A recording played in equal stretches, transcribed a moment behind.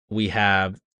we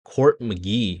have Court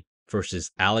McGee versus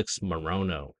Alex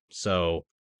Morono. So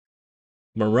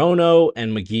Morono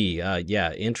and McGee,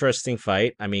 yeah, interesting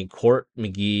fight. I mean, Court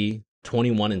McGee,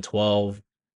 21-12.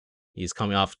 He's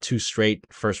coming off two straight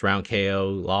first round KO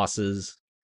losses.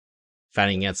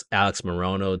 Fighting against Alex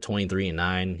Morono,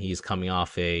 23-9. He's coming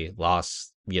off a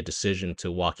loss via decision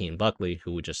to Joaquin Buckley,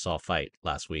 who we just saw fight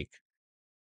last week.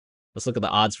 Let's look at the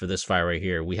odds for this fight right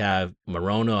here. We have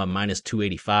Morono at minus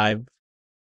 285.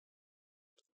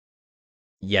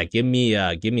 Yeah, give me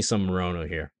some Morono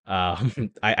here.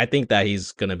 I think that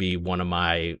he's gonna be one of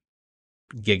my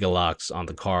gigalocks on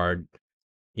the card.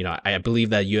 You know, I believe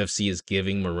that UFC is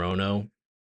giving Morono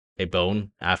a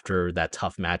bone after that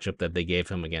tough matchup that they gave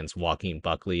him against Joaquin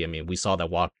Buckley. I mean, we saw that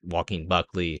Joaquin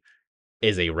Buckley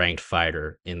is a ranked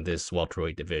fighter in this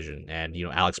welterweight division, and you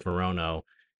know, Alex Morono,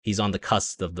 he's on the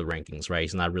cusp of the rankings, right?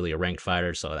 He's not really a ranked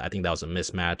fighter, so I think that was a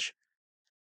mismatch.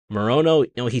 Morono,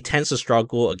 you know, he tends to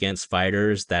struggle against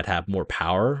fighters that have more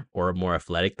power or are more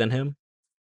athletic than him,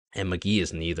 and McGee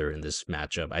is neither in this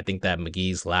matchup. I think that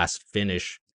McGee's last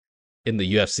finish in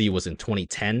the UFC was in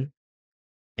 2010,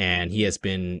 and he has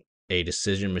been a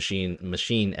decision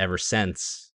machine ever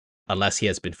since, unless he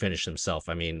has been finished himself.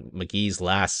 I mean, McGee's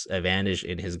last advantage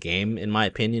in his game, in my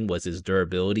opinion, was his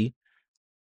durability,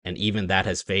 and even that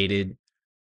has faded.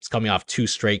 He's coming off two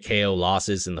straight KO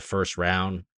losses in the first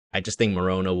round. I just think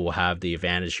Morono will have the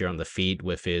advantage here on the feet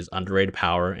with his underrated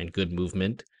power and good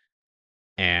movement.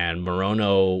 And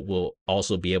Morono will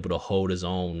also be able to hold his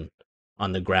own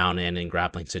on the ground and in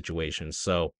grappling situations.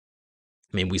 So,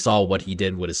 I mean, we saw what he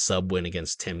did with his sub win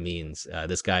against Tim Means.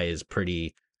 This guy is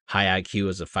pretty high IQ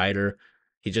as a fighter.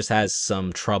 He just has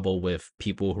some trouble with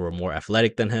people who are more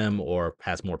athletic than him or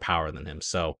has more power than him.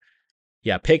 So,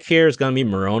 yeah, pick here is going to be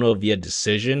Morono via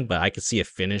decision, but I could see a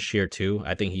finish here too.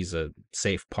 I think he's a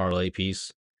safe parlay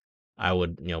piece. I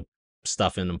would, you know,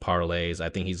 stuff in parlays. I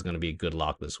think he's going to be a good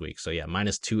lock this week. So, yeah,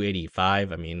 minus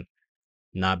 285. I mean,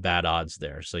 not bad odds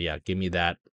there. So, yeah, give me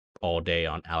that all day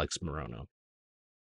on Alex Morono.